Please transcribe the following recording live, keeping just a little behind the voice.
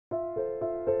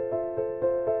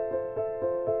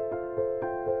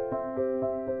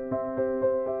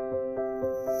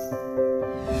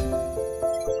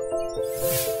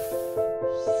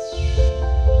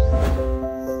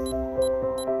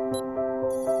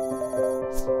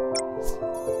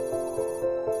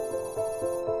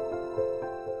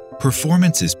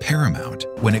Performance is paramount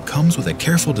when it comes with a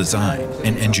careful design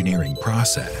and engineering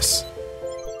process.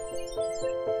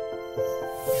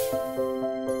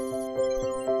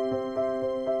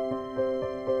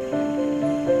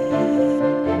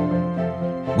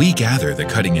 We gather the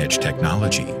cutting-edge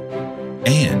technology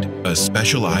and a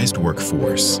specialized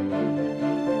workforce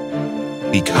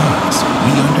because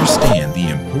we understand the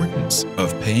importance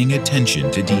of paying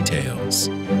attention to details.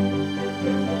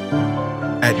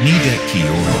 At Nidec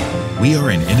KYORI, we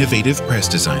are an innovative press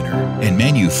designer and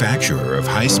manufacturer of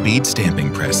high-speed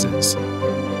stamping presses.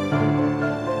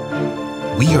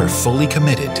 We are fully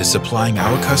committed to supplying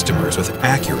our customers with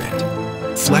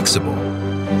accurate, flexible,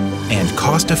 and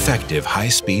cost-effective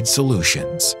high-speed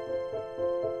solutions.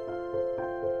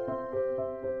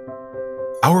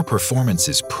 Our performance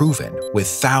is proven with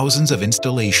thousands of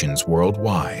installations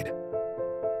worldwide.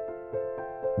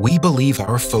 We believe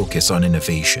our focus on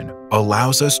innovation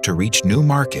allows us to reach new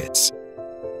markets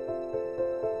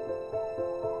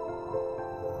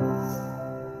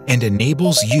and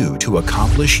enables you to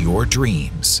accomplish your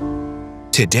dreams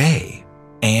today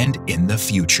and in the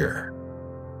future.